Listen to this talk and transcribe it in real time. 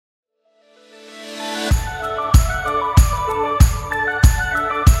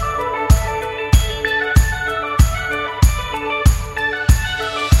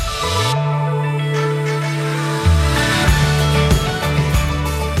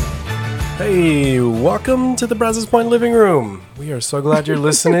Hey, welcome to the Brazos Point Living Room. We are so glad you're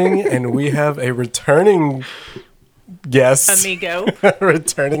listening, and we have a returning guest. Amigo.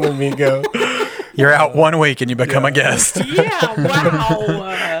 Returning amigo. You're out 1 week and you become a guest. Yeah,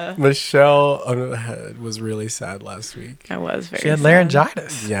 wow. Michelle was really sad last week. I was very She had sad.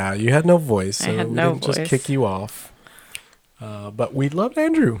 laryngitis. Yeah, you had no voice, so I had we no didn't just voice. kick you off. But we loved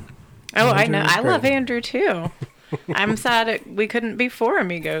Andrew. Oh, I Andrew know. was I love great. Andrew, too. I'm sad we couldn't be 4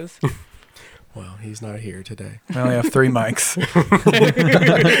 amigos. Well, he's not here today. We only have 3 mics.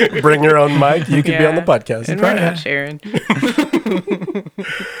 Bring your own mic. You can be on the Yeah. podcast. And we're not sharing.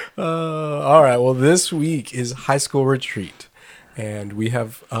 All right. Well, this week is high school retreat, and we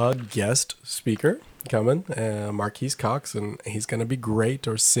have a guest speaker coming, Marquise Cox, and he's going to be great,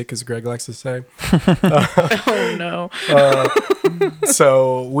 or sick, as Greg likes to say. Oh, no.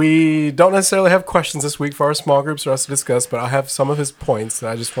 So we don't necessarily have questions this week for our small groups for us to discuss, but I have some of his points that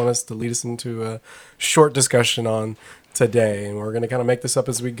I just want us to lead us into a short discussion on today, and we're going to kind of make this up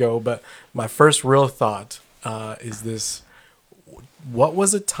as we go. But my first real thought is this. What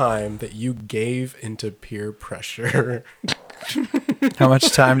was a time that you gave into peer pressure? How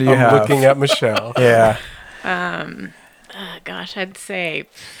much time do you I'm have? looking at Michelle. Yeah. Gosh, I'd say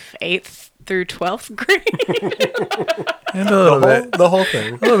 8th through 12th grade. And a little bit. The whole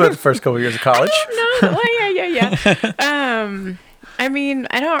thing. A little bit the first couple years of college. No, well, yeah. I mean,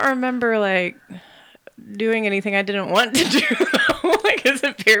 I don't remember, like, doing anything I didn't want to do. Like, is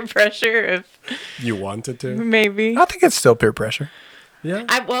it peer pressure? If You wanted to? maybe. I think it's still peer pressure.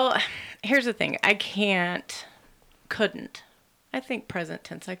 Yeah. Well, here's the thing. I couldn't. I think present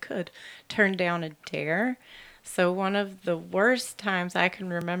tense, I could turn down a dare. So one of the worst times I can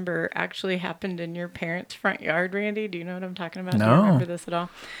remember actually happened in your parents' front yard, Randy. Do you know what I'm talking about? Do you No. remember this at all?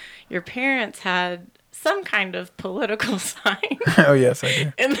 Your parents had some kind of political sign Oh, yes, I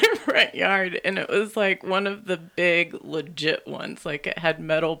do. in their front yard, and it was like one of the big legit ones. Like it had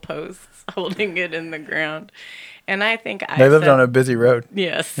metal posts holding it in the ground. And I think They lived on a busy road.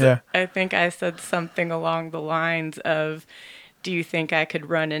 Yes. Yeah. I think I said something along the lines of, do you think I could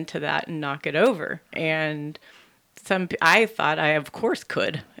run into that and knock it over? And I thought I, of course,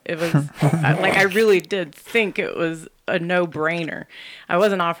 could. It was like I really did think it was a no-brainer. I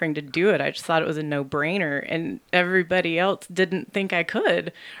wasn't offering to do it. I just thought it was a no-brainer. And everybody else didn't think I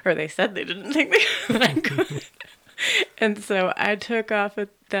could, or they said they didn't think that I could. And so I took off at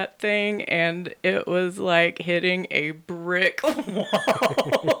that thing, and it was like hitting a brick wall.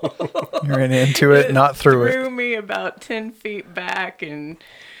 You ran into it, not through it. Threw me about 10 feet back, and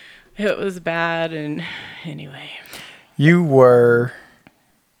it was bad. And anyway, You were,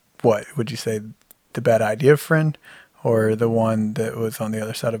 what would you say, the bad idea friend? Or the one that was on the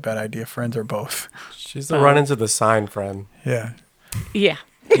other side of bad idea friends, or both? She's the run into the sign friend. Yeah. yeah.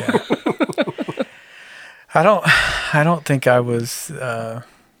 I don't think I was the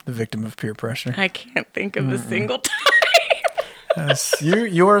victim of peer pressure. I can't think of a single time.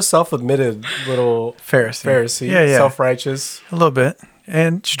 You are a self-admitted little Pharisee. Yeah. Yeah. Self-righteous. A little bit.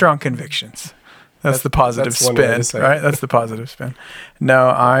 And strong convictions. That's the positive that's one way to spin, say it. right? That's the positive spin. No,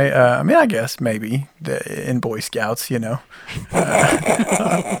 I mean, I guess maybe in Boy Scouts,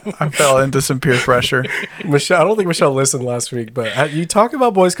 I fell into some peer pressure. Michelle, I don't think Michelle listened last week, but you talk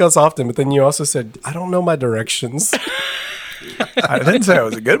about Boy Scouts often, but then you also said, I don't know my directions. I didn't say I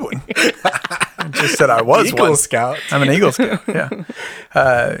was a good one. I just said I was Eagle one. Scout. I'm an Eagle Scout.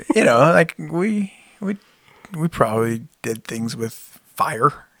 Yeah. Like we probably did things with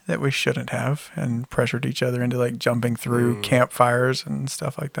fire that we shouldn't have, and pressured each other into like jumping through campfires and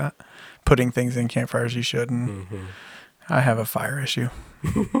stuff like that, putting things in campfires you shouldn't. I have a fire issue.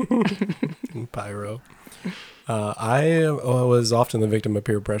 Pyro. I was often the victim of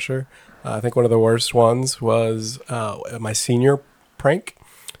peer pressure. I think one of the worst ones was my senior prank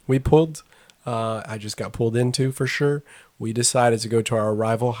we pulled. I just got pulled into for sure. We decided to go to our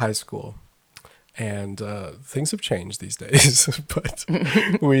rival high school. And things have changed these days. But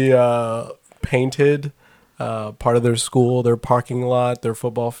we painted part of their school, their parking lot, their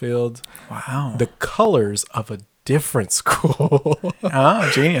football field. Wow. The colors of a different school. Oh,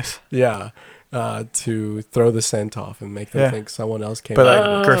 genius. Yeah. To throw the scent off and make them Yeah. think someone else came But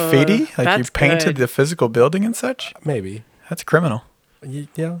out. like graffiti, like you that's painted good. the physical building and such. Maybe. That's criminal.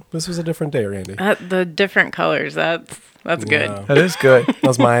 Yeah, this was a different day, Randy. The different colors. That's good. Yeah. That is good. That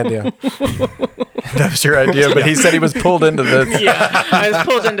was my idea. That was your idea, but he said he was pulled into this Yeah, I was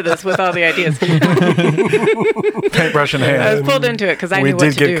pulled into this with all the ideas. paintbrush in I hand. was pulled into it because I We knew what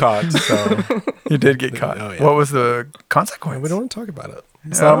did to get do. caught, so You did get caught. Oh, yeah. What was the consequence? we don't want to talk about it.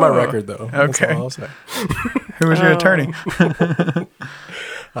 It's not on my Oh, record, though. That's okay. all I'll say. Who was your Oh. attorney?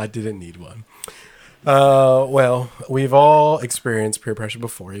 I didn't need one. Well, we've all experienced peer pressure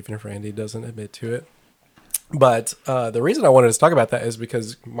before, even if Randy doesn't admit to it. But the reason I wanted to talk about that is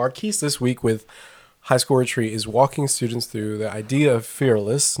because Marquise this week with High School Retreat is walking students through the idea of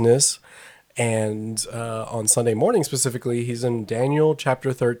fearlessness. And on Sunday morning specifically, he's in Daniel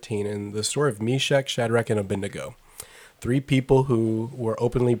chapter 13 in the story of Meshach, Shadrach, and Abednego. 3 people who were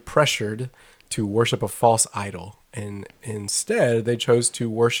openly pressured to worship a false idol. And instead, they chose to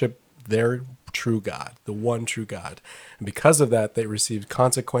worship their true God, the one true God. And because of that, they received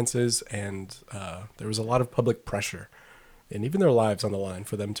consequences, and there was a lot of public pressure, and even their lives on the line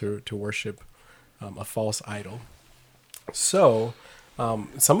for them to worship a false idol. So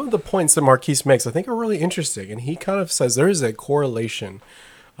some of the points that Marquise makes, I think, are really interesting. And he kind of says there is a correlation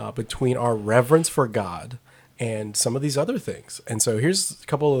between our reverence for God and some of these other things. And so here's a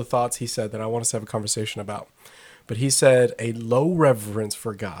couple of the thoughts he said that I want us to have a conversation about. But he said a low reverence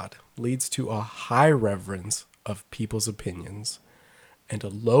for God leads to a high reverence of people's opinions. And a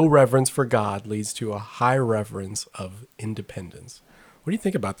low reverence for God leads to a high reverence of independence. What do you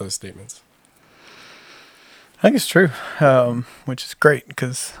think about those statements? I think it's true, which is great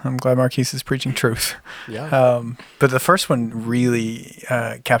because I'm glad Marquise is preaching truth. Yeah. But the first one really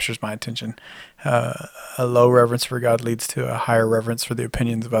captures my attention. A low reverence for God leads to a higher reverence for the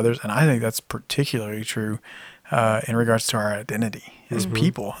opinions of others. And I think that's particularly true in regards to our identity as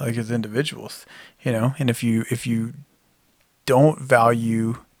people, like as individuals, and if you don't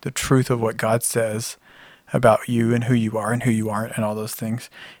value the truth of what God says about you and who you are and who you aren't and all those things,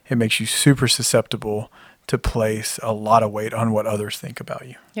 it makes you super susceptible to place a lot of weight on what others think about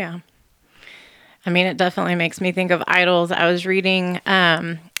you. Yeah. I mean, it definitely makes me think of idols. I was reading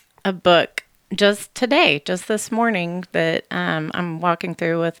a book just this morning that I'm walking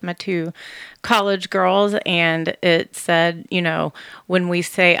through with my 2 college girls, and it said, when we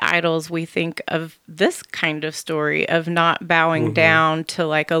say idols, we think of this kind of story of not bowing down to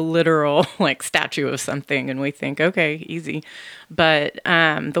like a literal like statue of something, and we think, okay, easy. But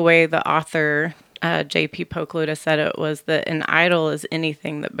the way the author J.P. Pokluda said it was that an idol is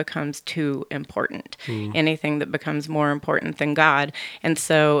anything that becomes too important, anything that becomes more important than God. And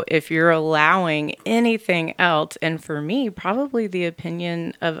so if you're allowing anything else, and for me, probably the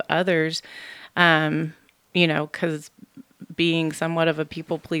opinion of others, because being somewhat of a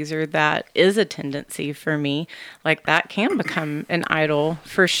people pleaser, that is a tendency for me. Like that can become an idol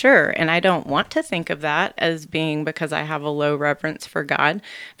for sure. And I don't want to think of that as being because I have a low reverence for God,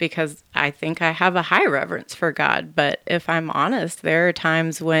 because I think I have a high reverence for God. But if I'm honest, there are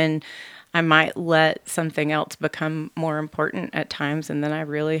times when I might let something else become more important at times. And then I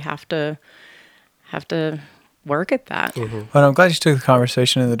really have to work at that. Well, I'm glad you took the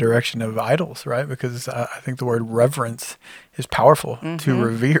conversation in the direction of idols, right? Because I think the word reverence is powerful, to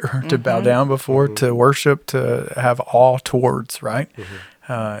revere, to bow down before, to worship, to have awe towards, right?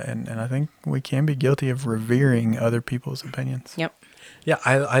 And I think we can be guilty of revering other people's opinions. Yep. Yeah,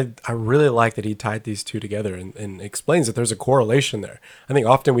 I really like that he tied these two together and explains that there's a correlation there. I think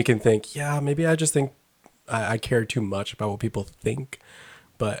often we can think, yeah, maybe I just think I care too much about what people think.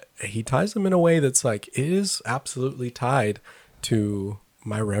 But he ties them in a way that's like, it is absolutely tied to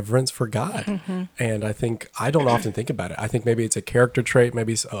my reverence for God. And I think I don't often think about it. I think maybe it's a character trait,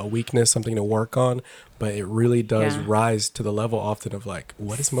 maybe it's a weakness, something to work on. But it really does rise to the level often of like,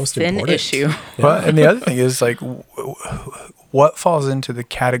 what is most important? Issue. Yeah. Well, and the other thing is like, what falls into the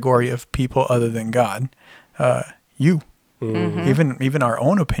category of people other than God? You. Even our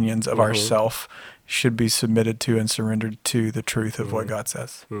own opinions of ourself should be submitted to and surrendered to the truth of what God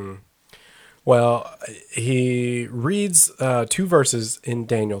says. Well, he reads 2 verses in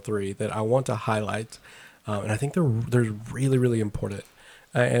Daniel 3 that I want to highlight, and I think they're really, really important.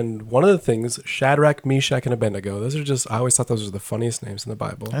 And one of the things, Shadrach, Meshach, and Abednego, those are just, I always thought those were the funniest names in the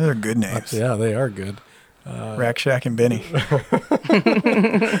Bible. They're good names. Yeah, they are good. Rack, Shack, and Benny.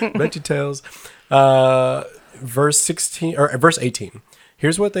 Bet you tails. Verse 18.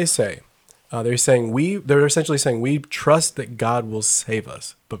 Here's what they say. They're essentially saying we trust that God will save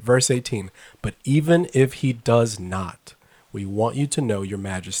us. But verse 18, but even if he does not, we want you to know, your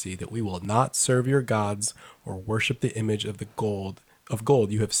majesty, that we will not serve your gods or worship the image of gold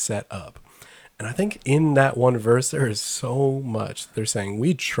you have set up. And I think in that one verse, there is so much. They're saying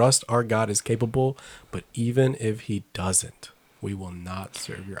we trust our God is capable, but even if he doesn't, we will not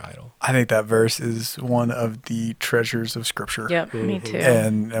serve your idol. I think that verse is one of the treasures of Scripture. Yep, me too.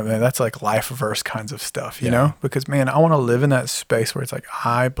 And I mean, that's like life verse kinds of stuff, you know? Because, man, I want to live in that space where it's like,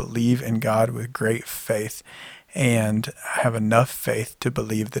 I believe in God with great faith and have enough faith to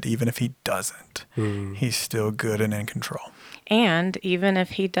believe that even if he doesn't, he's still good and in control. And even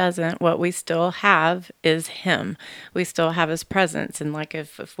if he doesn't, what we still have is him. We still have his presence. And like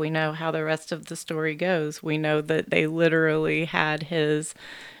if we know how the rest of the story goes, we know that they literally had his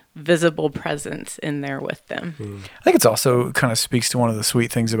visible presence in there with them. I think it's also kind of speaks to one of the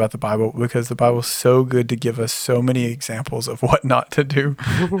sweet things about the Bible, because the Bible's so good to give us so many examples of what not to do.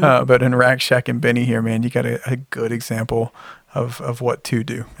 But in Rack, Shack, and Benny here, man, you got a good example of what to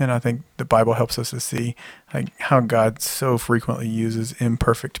do. And I think the Bible helps us to see like how God so frequently uses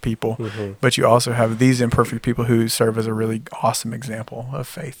imperfect people, but you also have these imperfect people who serve as a really awesome example of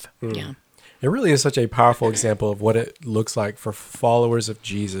faith. Yeah. It really is such a powerful example of what it looks like for followers of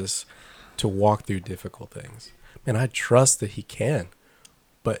Jesus to walk through difficult things. And I trust that he can,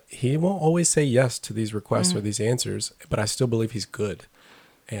 but he won't always say yes to these requests or these answers, but I still believe he's good.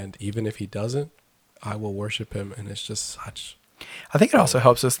 And even if he doesn't, I will worship him. And it's just such... I think it also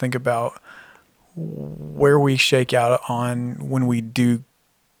helps us think about where we shake out on when we do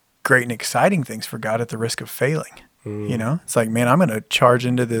great and exciting things for God at the risk of failing. You know, it's like, man, I'm going to charge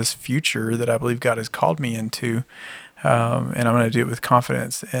into this future that I believe God has called me into. And I'm going to do it with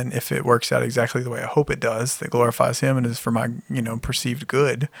confidence. And if it works out exactly the way I hope it does, that glorifies him and is for my, perceived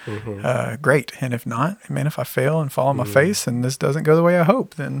good, great. And if not, man, if I fail and fall on my face and this doesn't go the way I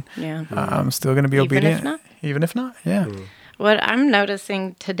hope, then I'm still going to be obedient. Even if not. Yeah. What I'm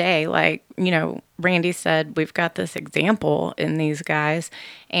noticing today, like, Randy said, we've got this example in these guys.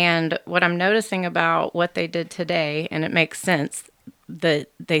 And what I'm noticing about what they did today, and it makes sense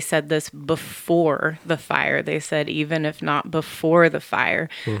that they said this before the fire. They said, even if not before the fire.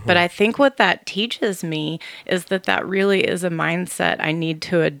 But I think what that teaches me is that really is a mindset I need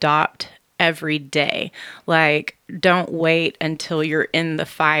to adopt every day. Like, don't wait until you're in the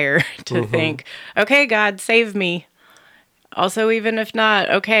fire to think, okay, God, save me. Also, even if not,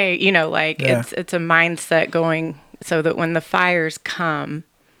 okay, it's a mindset going so that when the fires come,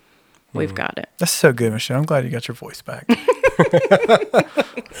 we've got it. That's so good, Michelle. I'm glad you got your voice back.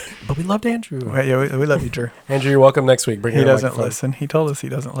 But we loved Andrew. Well, yeah, we love you, Drew. Andrew, you're welcome next week. Bring he doesn't listen. He told us he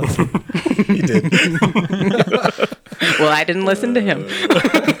doesn't listen. He did. Well, I didn't listen to him.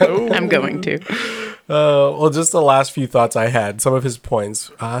 I'm going to. Well, just the last few thoughts I had, some of his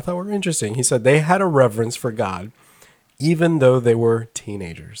points I thought were interesting. He said they had a reverence for God, even though they were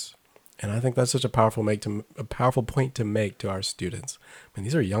teenagers. And I think that's such a powerful point to make to our students. I mean,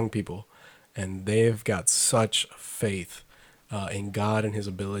 these are young people, and they've got such faith in God and his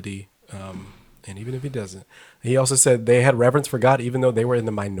ability. And even if he doesn't, he also said they had reverence for God, even though they were in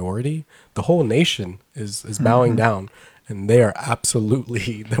the minority. The whole nation is bowing down, and they are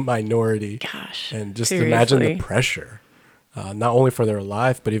absolutely the minority. Gosh, and just seriously. Imagine the pressure. Not only for their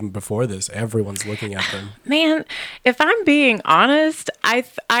life, but even before this, everyone's looking at them. Man, if I'm being honest,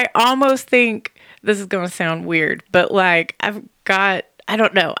 I almost think, this is going to sound weird, but like I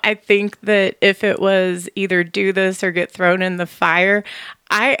don't know. I think that if it was either do this or get thrown in the fire,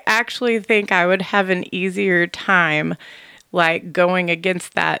 I actually think I would have an easier time like going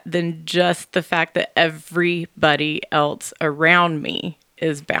against that than just the fact that everybody else around me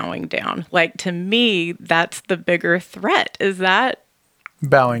is bowing down. Like, to me, that's the bigger threat. Is that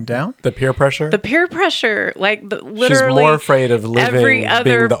bowing down? The peer pressure? The peer pressure. Like, literally. She's more afraid of being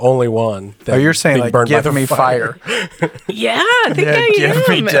the only one. Oh, you're saying, like, give me fire. Yeah, I think I give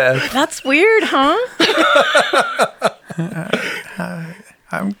me death. That's weird, huh?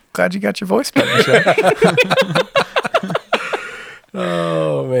 I'm glad you got your voice back, Michelle.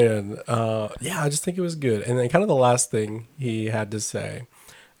 Oh, man. Yeah, I just think it was good. And then kind of the last thing he had to say,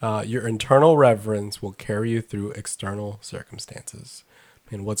 your internal reverence will carry you through external circumstances.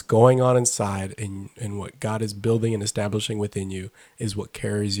 And what's going on inside and what God is building and establishing within you is what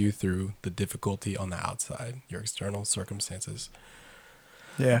carries you through the difficulty on the outside, your external circumstances.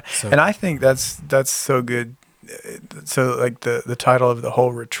 Yeah. And I think that's so good. So like the title of the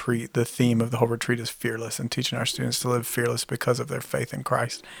whole retreat, the theme of the whole retreat is fearless, and teaching our students to live fearless because of their faith in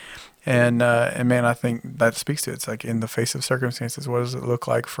Christ. And man, I think that speaks to it. It's like, in the face of circumstances, what does it look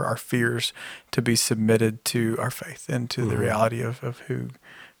like for our fears to be submitted to our faith and to the reality of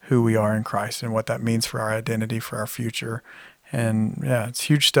who we are in Christ and what that means for our identity, for our future. And yeah, it's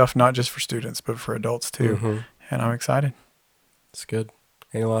huge stuff, not just for students, but for adults too. And I'm excited. It's good.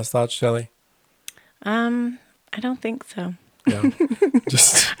 Any last thoughts, Shelley? I don't think so. Yeah.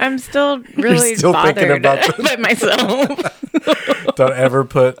 I'm still really bothered thinking about by myself. Don't ever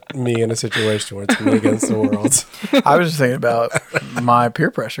put me in a situation where it's me against the world. I was just thinking about my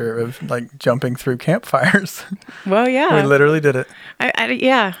peer pressure of like jumping through campfires. Well, yeah. We literally did it.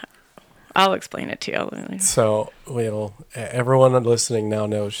 Yeah. I'll explain it to you later. So, everyone listening now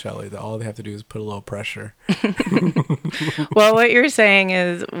knows, Shelly, that all they have to do is put a little pressure. Well, what you're saying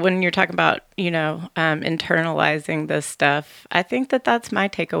is when you're talking about, internalizing this stuff, I think that's my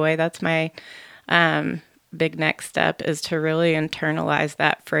takeaway. That's my big next step, is to really internalize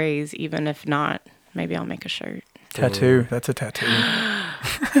that phrase, even if not. Maybe I'll make a shirt. Tattoo. That's a tattoo.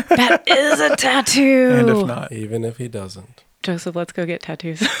 That is a tattoo. And if not, Even if he doesn't. Joseph, let's go get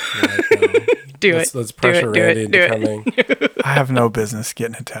tattoos. Right now. Do let's, it. Let's pressure Do it, Randy do into it. coming. I have no business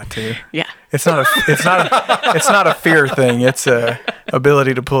getting a tattoo. Yeah. It's not a fear thing. It's a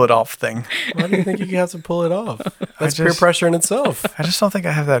ability to pull it off thing. Why do you think you have to pull it off? That's peer just- pressure in itself. I just don't think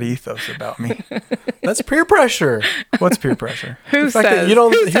I have that ethos about me. That's peer pressure. What's peer pressure? Who fact that says, you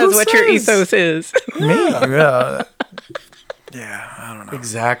don't- who who says what your says? ethos is? Me? Yeah, I don't know.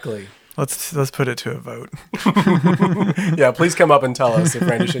 Exactly. Let's put it to a vote. Yeah, please come up and tell us if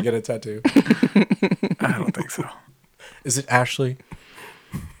Randy should get a tattoo. I don't think so. Is it Ashley?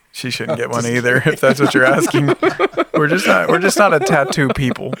 She shouldn't get one either, if that's what you're asking. We're just not a tattoo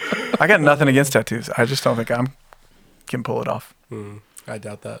people. I got nothing against tattoos. I just don't think I can pull it off. I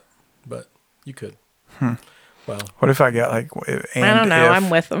doubt that, but you could. Well, What if I got like and I don't know. if? I'm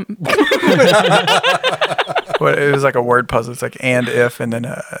with them. What, it was like a word puzzle. It's like and if, and then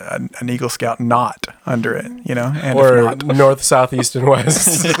an Eagle Scout not under it. And if or not. north, south, east, and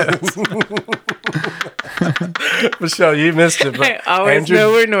west. Michelle, you missed it. I But always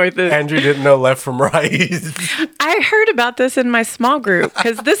know where north is. Andrew didn't know left from right. I heard about this in my small group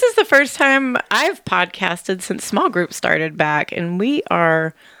because this is the first time I've podcasted since small group started back, and we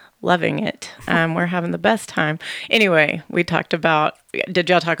are loving it. We're having the best time. Anyway, we talked about, did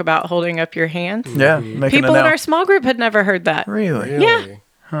y'all talk about holding up your hand? Yeah, making People it in now. our small group had never heard that. Really?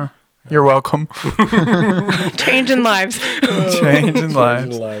 Yeah. You're welcome. Changing lives. Changing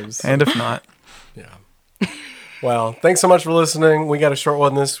lives. lives. And if not, Yeah. Well, thanks so much for listening. We got a short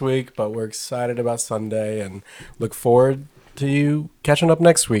one this week, but we're excited about Sunday and look forward to you catching up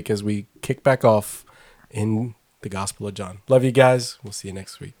next week as we kick back off in the Gospel of John. Love you guys. We'll see you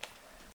next week.